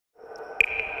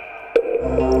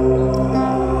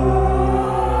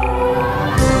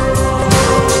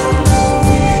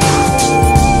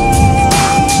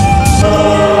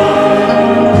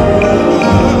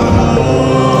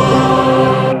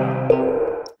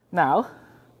Now,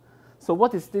 so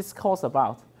what is this course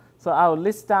about? So I'll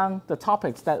list down the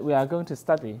topics that we are going to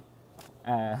study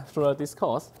throughout this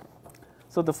course.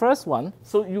 So the first one,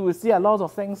 so you will see a lot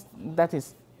of things that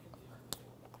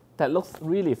looks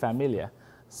really familiar.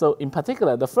 So in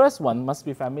particular, the first one must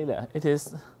be familiar. It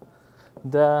is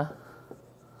the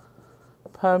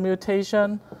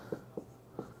permutation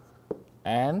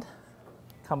and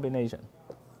combination.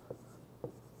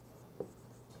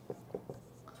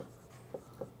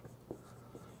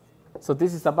 So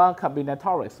this is about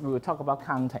combinatorics. We will talk about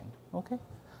counting. Okay.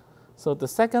 So the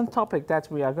second topic that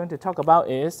we are going to talk about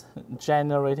is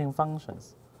generating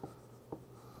functions.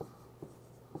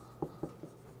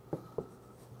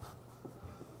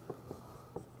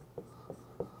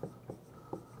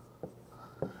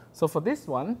 So for this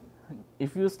one,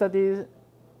 if you study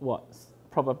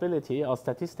probability or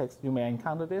statistics, you may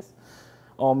encounter this.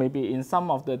 Or maybe in some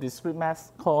of the discrete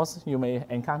math course, you may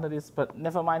encounter this. But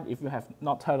never mind if you have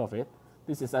not heard of it.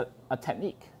 This is a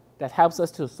technique that helps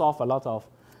us to solve a lot of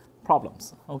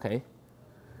problems. Okay.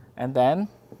 And then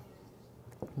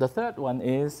the third one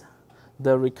is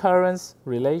the recurrence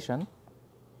relation.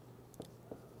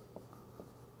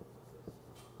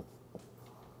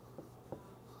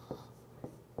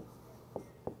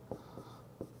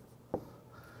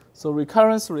 So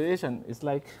recurrence relation is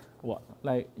like what?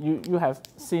 Like you have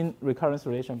seen recurrence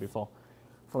relation before.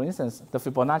 For instance, the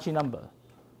Fibonacci number.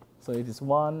 So it is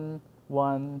 1,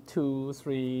 1, 2,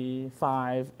 3,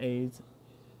 5, 8,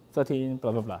 13,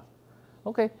 blah, blah, blah.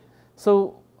 Okay,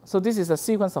 so this is a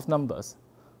sequence of numbers.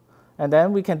 And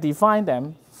then we can define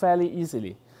them fairly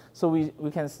easily. So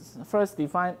we can first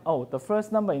define, the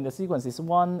first number in the sequence is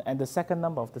 1, and the second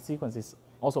number of the sequence is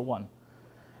also 1.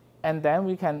 And then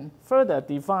we can further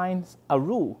define a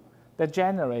rule that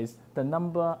generates the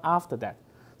number after that.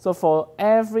 So for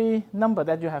every number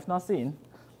that you have not seen,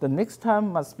 the next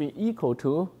term must be equal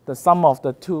to the sum of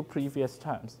the two previous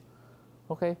terms.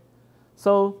 Okay?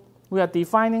 So we are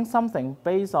defining something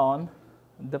based on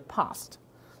the past.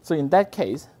 So in that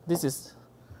case, this is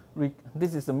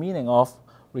the meaning of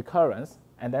recurrence.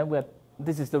 And then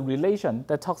this is the relation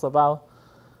that talks about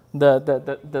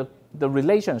the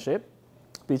relationship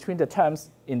between the terms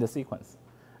in the sequence.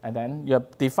 And then you're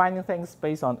defining things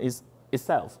based on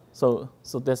itself. So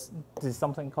this is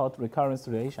something called recurrence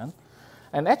relation.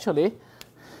 And actually,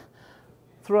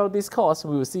 throughout this course,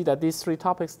 we will see that these three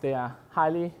topics, they are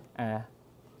highly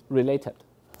related.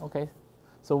 Okay?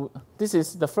 So this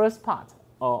is the first part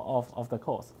of the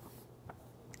course.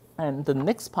 And the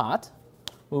next part,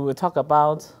 we will talk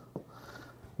about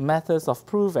methods of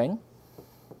proving.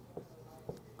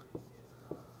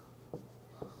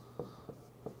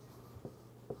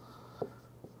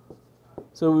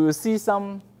 So we will see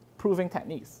some proving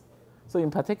techniques. So in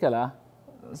particular,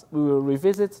 we will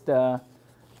revisit the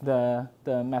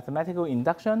mathematical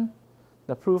induction,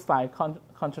 the proof by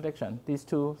contradiction, these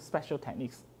two special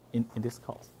techniques in this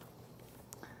course.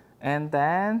 And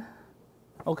then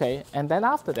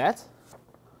after that,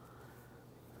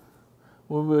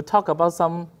 we will talk about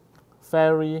some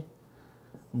very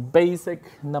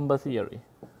basic number theory.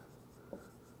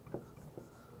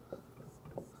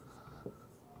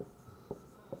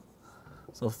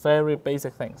 So very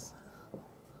basic things.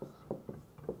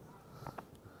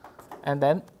 And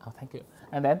then, thank you.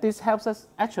 And then this helps us,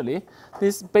 actually,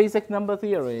 this basic number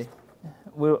theory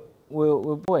will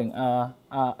bring a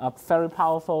very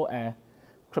powerful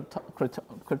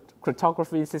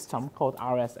cryptography system called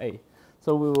RSA.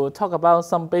 So we will talk about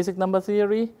some basic number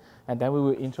theory, and then we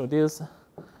will introduce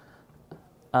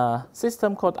a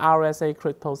system called RSA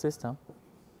crypto system.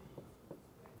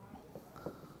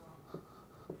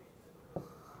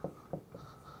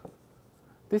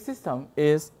 This system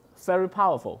is very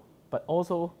powerful, but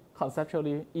also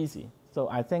conceptually easy. So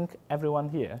I think everyone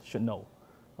here should know.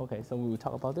 Okay, so we will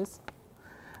talk about this.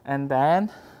 And then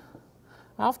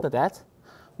after that,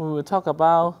 we will talk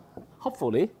about,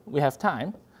 hopefully we have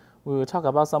time, we will talk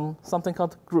about something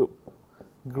called group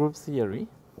theory.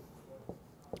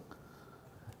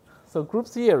 So group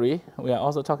theory, we are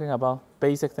also talking about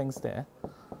basic things there.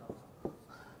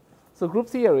 So group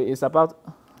theory is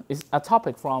a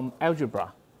topic from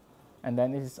algebra. And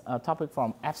then it is a topic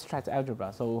from abstract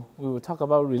algebra. So we will talk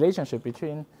about relationship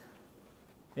between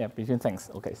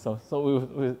things. Okay, so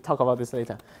we'll talk about this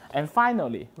later. And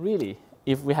finally, really,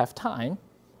 if we have time,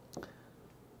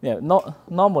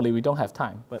 normally we don't have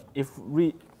time, but if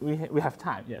we have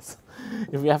time, yes.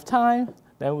 If we have time,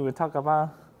 then we will talk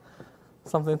about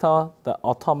something called the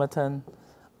Automata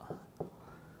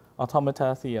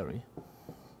Theory.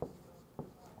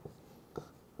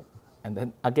 And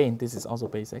then again, this is also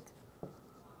basic.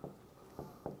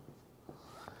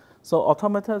 So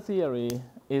automata theory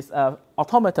is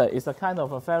automata is a kind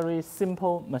of a very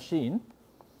simple machine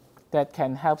that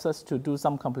can help us to do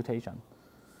some computation.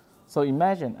 So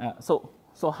imagine, so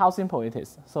how simple it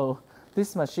is. So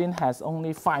this machine has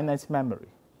only finite memory,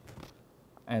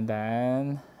 and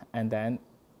then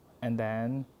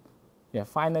yeah,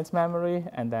 finite memory,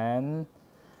 and then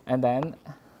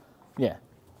yeah.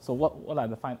 So what are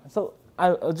the finite? So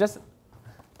I'll just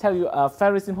tell you a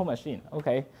very simple machine,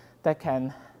 okay, that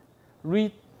can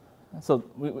read. So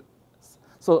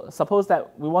so suppose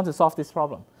that we want to solve this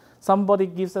problem. Somebody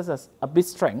gives us a bit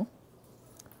string,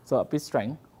 so a bit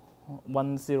string,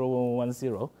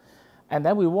 1010, and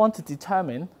then we want to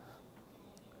determine,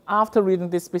 after reading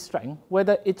this bit string,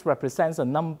 whether it represents a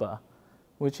number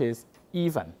which is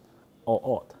even or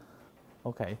odd.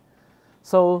 Okay,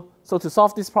 so to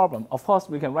solve this problem, of course,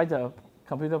 we can write a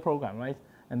computer program, right,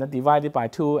 and then divide it by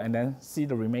 2 and then see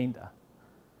the remainder.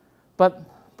 But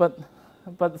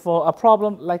for a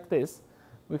problem like this,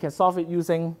 we can solve it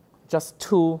using just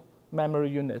 2 memory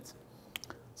units.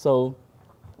 So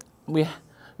we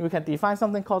can define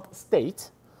something called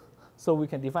state. So we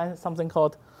can define something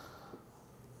called,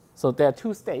 so there are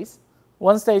 2 states.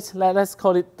 One state, let's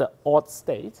call it the odd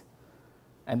state.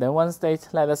 And then one state,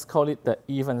 let us call it the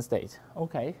even state.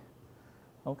 Okay.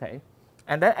 Okay.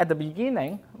 And then at the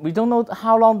beginning, we don't know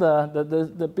how long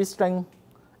the bit string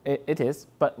it is,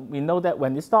 but we know that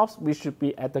when it stops, we should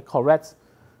be at the correct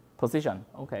position.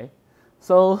 Okay.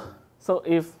 So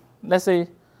if let's say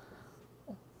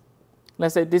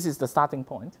this is the starting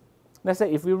point. Let's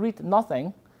say if we read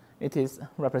nothing, it is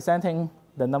representing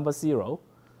the number 0.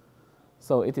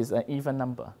 So it is an even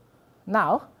number.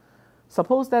 Now,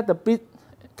 suppose that the bit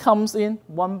comes in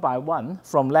 1 by 1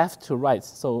 from left to right.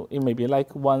 So it may be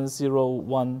like 1 0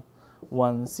 1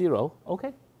 1 0.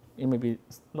 Okay. It may be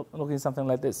looking something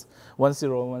like this, 1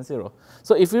 0 1 0.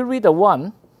 So if we read a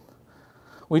 1,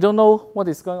 we don't know what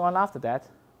is going on after that.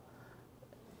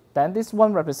 Then this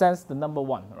 1 represents the number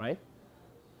 1, right?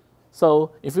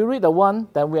 So if we read the 1,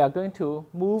 then we are going to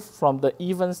move from the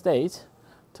even state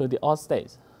to the odd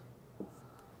state.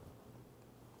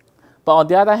 But on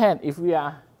the other hand, if we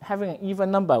are having an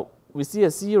even number, we see a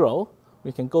 0,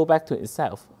 we can go back to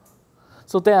itself.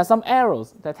 So there are some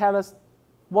arrows that tell us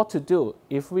what to do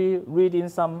if we read in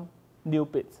some new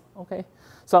bits. Okay?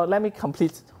 So let me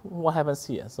complete what happens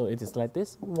here. So it is like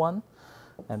this, 1,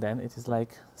 and then it is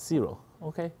like 0.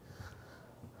 Okay?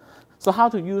 So how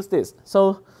to use this?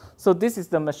 So this is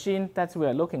the machine that we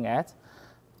are looking at.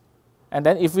 And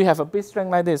then if we have a bit string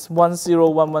like this, 1 0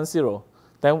 1 1 0,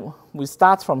 then we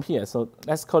start from here. So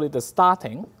let's call it the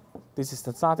starting. This is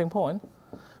the starting point.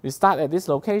 We start at this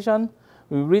location.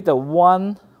 We read the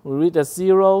 1, we read the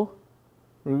 0,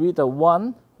 we read the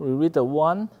 1, we read the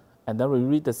 1, and then we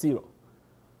read the 0.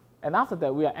 And after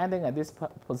that, we are ending at this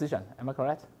position. Am I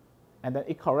correct? And then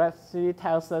it correctly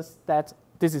tells us that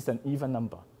this is an even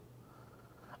number.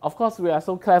 Of course, we are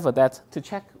so clever that to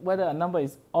check whether a number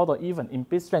is odd or even in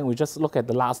bit string, we just look at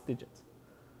the last digit.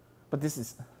 But this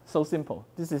is so simple.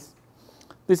 This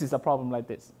is a problem like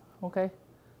this. Okay?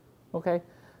 Okay?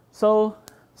 So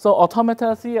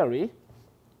automata theory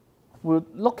will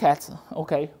look at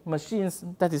machines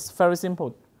that is very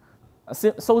simple,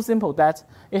 so simple that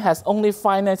it has only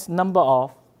finite number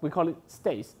of, we call it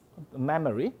states,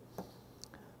 memory,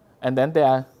 and then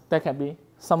there can be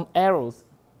some arrows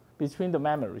between the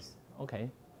memories. Okay,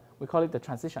 we call it the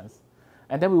transitions,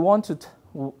 and then we want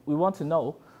to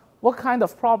know what kind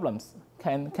of problems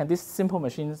can this simple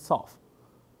machine solve.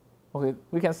 Okay,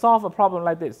 we can solve a problem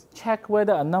like this. Check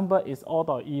whether a number is odd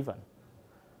or even.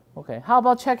 Okay, how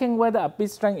about checking whether a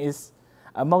bit string is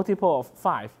a multiple of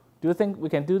 5? Do you think we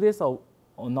can do this or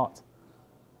not?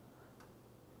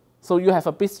 So you have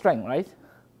a bit string, right?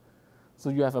 So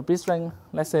you have a bit string.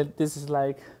 Let's say this is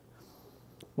like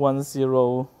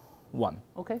 101.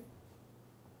 Okay.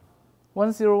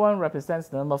 101 represents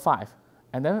the number 5.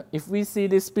 And then if we see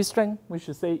this bit string, we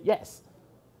should say yes,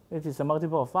 it is a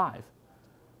multiple of 5.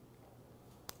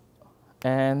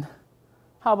 And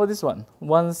how about this one?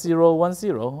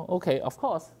 1010. Okay, of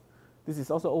course, this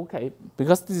is also okay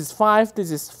because this is 5.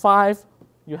 This is 5.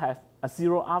 You have a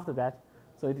 0 after that,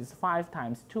 so it is 5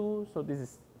 times 2. So this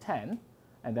is 10,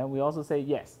 and then we also say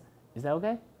yes. Is that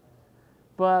okay?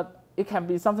 But it can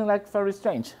be something like very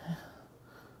strange.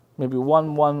 Maybe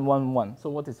 1111.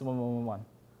 So what is 1111?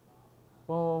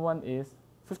 111 is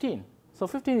 15. So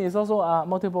 15 is also a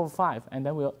multiple of 5, and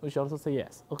then we should also say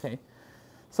yes. Okay.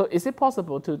 So is it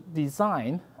possible to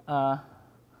design a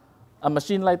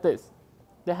machine like this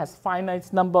that has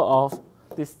finite number of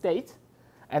this state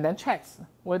and then checks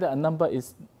whether a number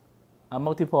is a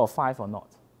multiple of 5 or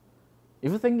not?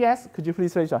 If you think yes, could you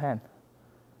please raise your hand?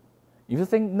 If you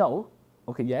think no,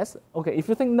 okay, yes. Okay, if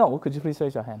you think no, could you please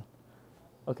raise your hand?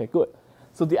 Okay, good.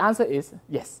 So the answer is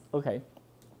yes, okay.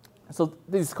 So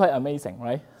this is quite amazing,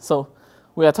 right? So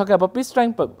we are talking about bit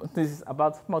strength, but this is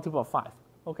about multiple of 5,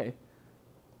 okay.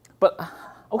 But,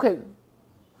 okay,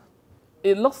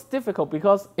 it looks difficult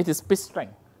because it is bit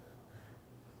strength.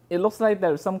 It looks like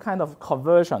there is some kind of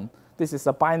conversion. This is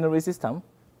a binary system.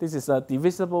 This is a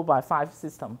divisible by 5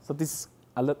 system. So this is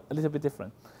a little bit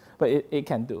different, but it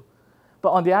can do.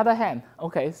 But on the other hand,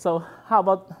 okay, so how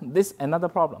about this another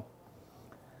problem?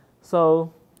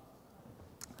 So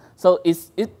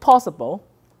is it possible,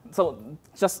 so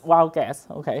just wild guess,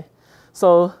 okay.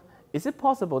 So is it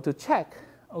possible to check,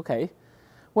 okay,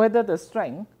 whether the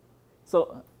string,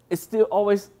 so it's still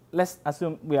always, let's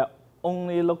assume we are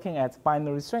only looking at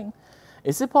binary string.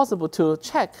 Is it possible to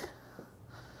check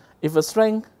if a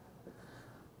string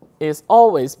is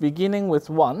always beginning with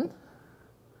 1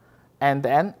 and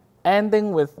then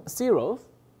ending with 0?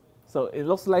 So it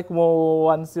looks like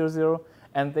 1, 0, 0,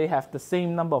 and they have the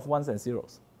same number of 1s and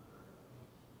 0s.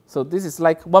 So this is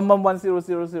like 1, 1, 1, 0,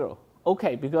 0, 0.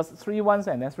 Okay, because 3 1s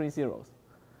and then 3 0s.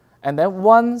 And then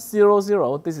 1, 0,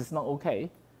 0, this is not okay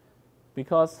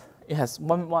because it has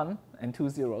 1, 1 and 2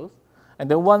 zeros. And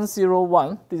then 1, 0,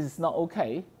 1, this is not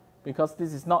okay because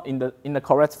this is not in the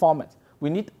correct format.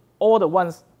 We need all the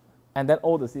 1s and then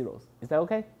all the zeros. Is that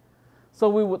okay? So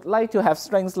we would like to have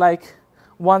strings like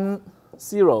 1,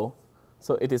 0.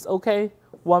 So it is okay.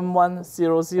 1, 1,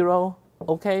 0, 0,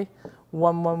 okay.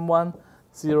 1, 1, 1,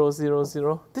 0, 0,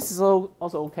 0. This is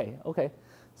also okay. Okay.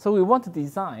 So we want to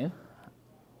design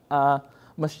a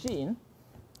machine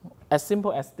as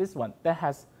simple as this one that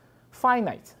has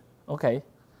finite, okay,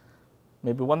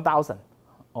 maybe 1,000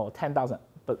 or 10,000,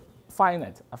 but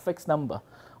finite, a fixed number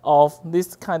of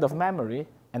this kind of memory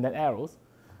and then arrows.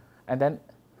 And then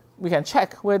we can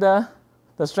check whether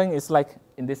the string is like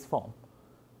in this form.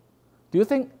 Do you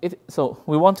think it, so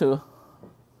we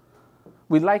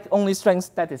like only strings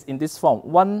that is in this form.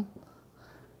 1,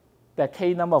 the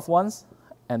k number of 1s,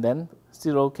 and then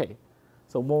 0k.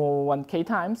 So 1k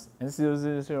times and 0,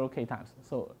 0, 0k times.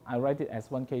 So I write it as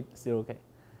 1k, 0k.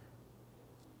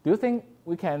 Do you think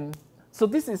we can, so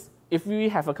this is, if we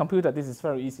have a computer, this is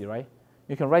very easy, right?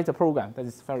 You can write a program that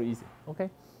is very easy, okay?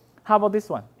 How about this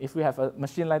one? If we have a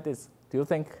machine like this, do you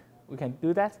think we can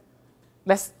do that?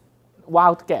 Let's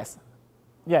wild guess.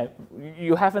 Yeah,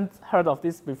 you haven't heard of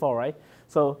this before, right?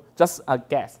 So just a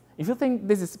guess. If you think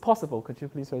this is possible, could you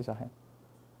please raise your hand?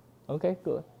 Okay,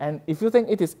 good. And if you think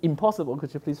it is impossible,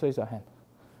 could you please raise your hand?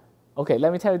 Okay,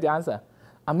 let me tell you the answer.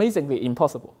 Amazingly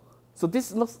impossible. So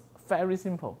this looks very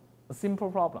simple, a simple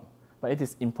problem, but it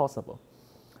is impossible.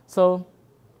 So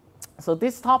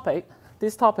this topic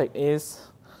is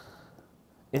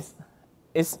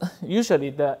usually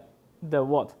the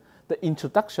what? The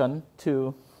introduction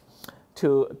to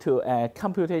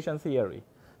computation theory.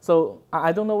 So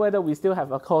I don't know whether we still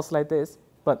have a course like this,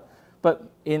 but for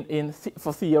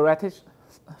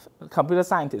computer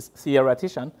scientists,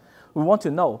 theoretician, we want to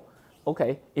know,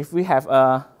 okay, if we have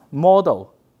a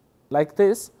model like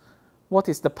this, what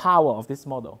is the power of this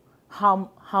model?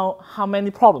 How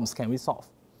many problems can we solve?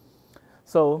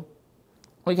 So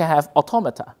we can have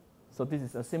automata. So this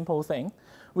is a simple thing.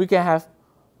 We can have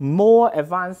more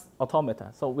advanced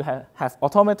automata. So we have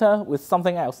automata with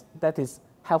something else that is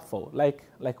helpful, like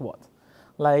what?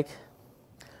 Like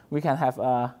we can have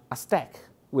a stack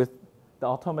with the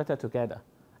automata together,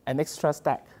 an extra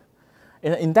stack.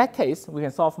 In that case, we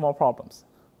can solve more problems.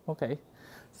 Okay,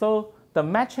 so the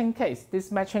matching case,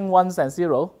 this matching 1s and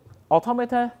 0,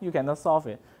 automata, you cannot solve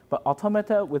it. But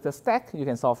automata with a stack, you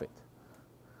can solve it.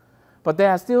 But there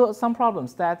are still some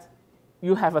problems that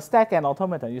you have a stack and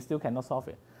automata, you still cannot solve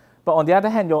it. But on the other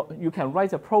hand, you can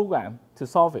write a program to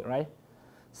solve it, right?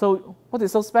 So what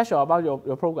is so special about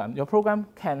your program? Your program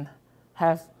can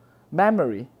have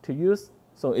memory to use.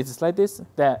 So it's like this.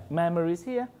 The memory is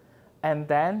here. And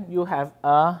then you have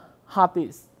a hard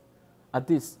disk, a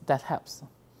disk that helps.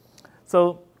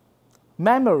 So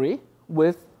memory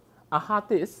with a hard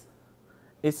disk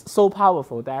is so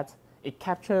powerful that it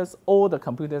captures all the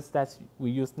computers that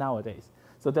we use nowadays.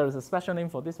 So there is a special name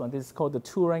for this one. This is called the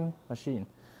Turing machine.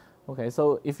 Okay,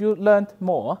 so if you learned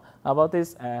more about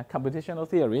this computational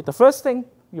theory, the first thing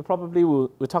you probably will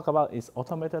talk about is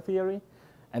automata theory,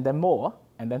 and then more,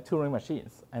 and then Turing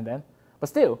machines, and then, but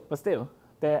still,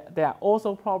 there are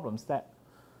also problems that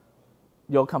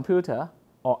your computer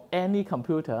or any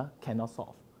computer cannot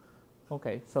solve.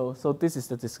 Okay, so this is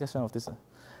the discussion of this one.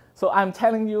 So I'm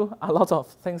telling you a lot of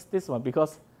things this one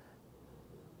because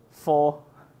for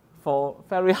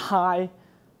very high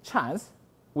chance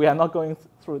we are not going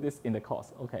through this in the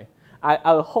course. Okay,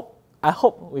 I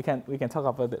hope we can talk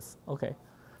about this. Okay,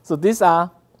 so these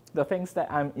are the things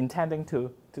that I'm intending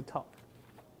to talk.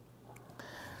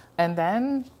 And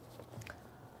then,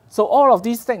 so all of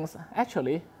these things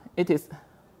actually it is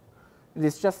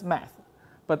just math,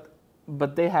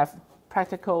 but they have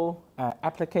practical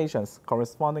applications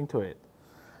corresponding to it.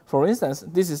 For instance,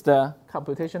 this is the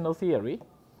computational theory,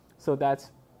 so that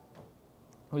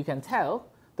we can tell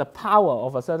the power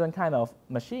of a certain kind of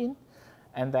machine,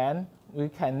 and then we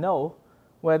can know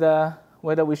whether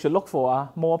we should look for a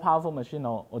more powerful machine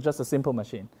or just a simple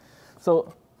machine.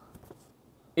 So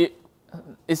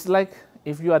it's like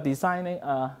if you are designing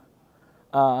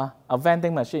a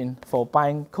vending machine for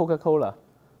buying Coca-Cola,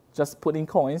 just put in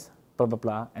coins, blah, blah,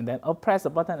 blah, and then press a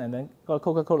button and then go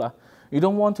Coca-Cola. You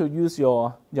don't want to use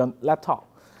your laptop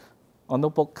or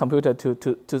notebook computer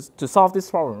to solve this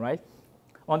problem, right?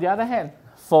 On the other hand,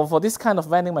 for this kind of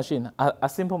vending machine, a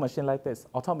simple machine like this,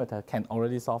 Automata can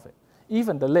already solve it.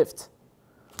 Even the lift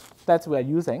that we are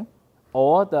using,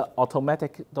 or the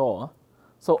automatic door.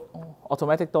 So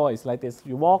automatic door is like this.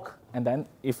 You walk, and then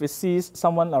if it sees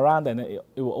someone around, then it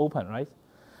will open, right?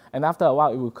 And after a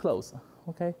while, it will close,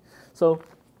 okay? So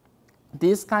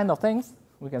these kind of things,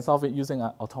 we can solve it using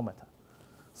an automata.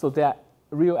 So there are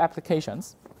real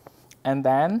applications. And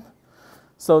then,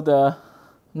 so the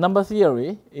number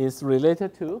theory is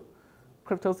related to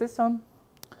crypto system.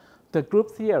 The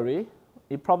group theory,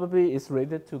 it probably is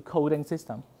related to coding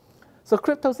system. So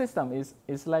crypto system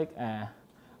is like,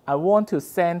 I want to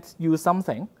send you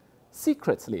something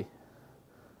secretly.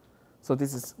 So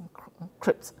this is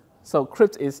crypt. So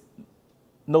crypt is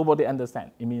nobody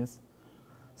understand. It means,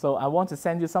 so I want to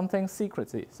send you something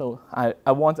secretly. So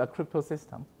I want a crypto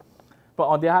system. But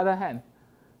on the other hand,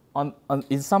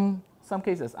 in some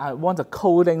cases, I want a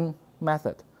coding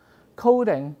method.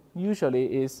 Coding usually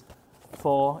is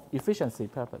for efficiency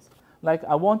purpose. Like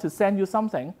I want to send you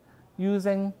something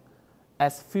using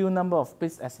as few number of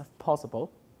bits as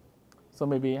possible. So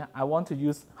maybe I want to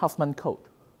use Huffman code.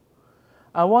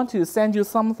 I want to send you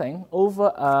something over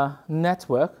a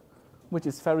network which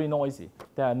is very noisy.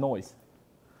 There are noise.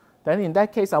 Then in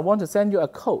that case, I want to send you a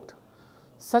code.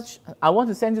 I want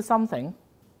to send you something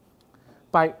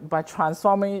by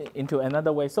transforming it into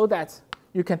another way so that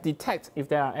you can detect if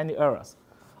there are any errors.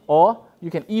 Or you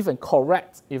can even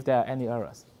correct if there are any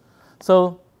errors.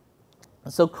 So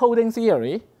coding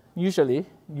theory, usually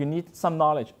you need some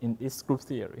knowledge in this group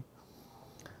theory.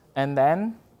 And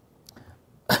then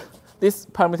this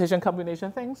permutation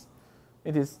combination things,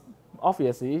 it is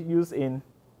obviously used in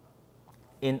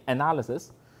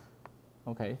analysis.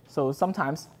 Okay, so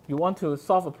sometimes you want to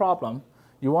solve a problem,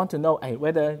 you want to know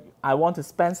whether I want to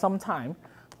spend some time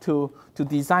to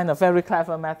design a very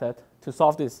clever method to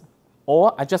solve this,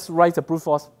 or I just write a brute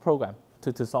force program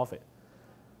to solve it.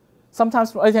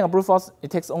 Sometimes writing a brute force,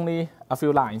 it takes only a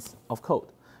few lines of code.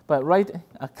 But writing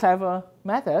a clever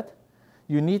method,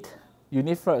 you need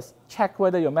first check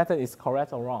whether your method is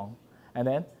correct or wrong. And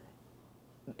then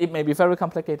it may be very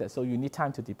complicated, so you need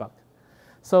time to debug.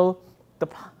 So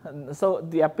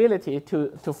the ability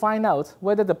to find out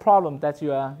whether the problem that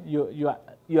you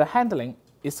are handling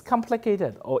is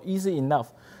complicated or easy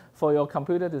enough for your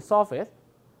computer to solve it,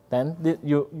 then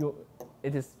you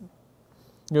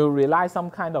rely some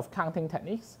kind of counting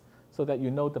techniques so that you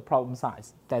know the problem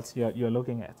size that you're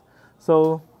looking at.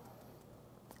 So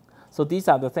these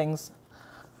are the things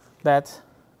that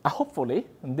hopefully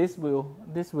this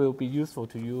will be useful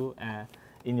to you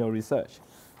in your research.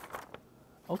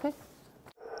 Okay.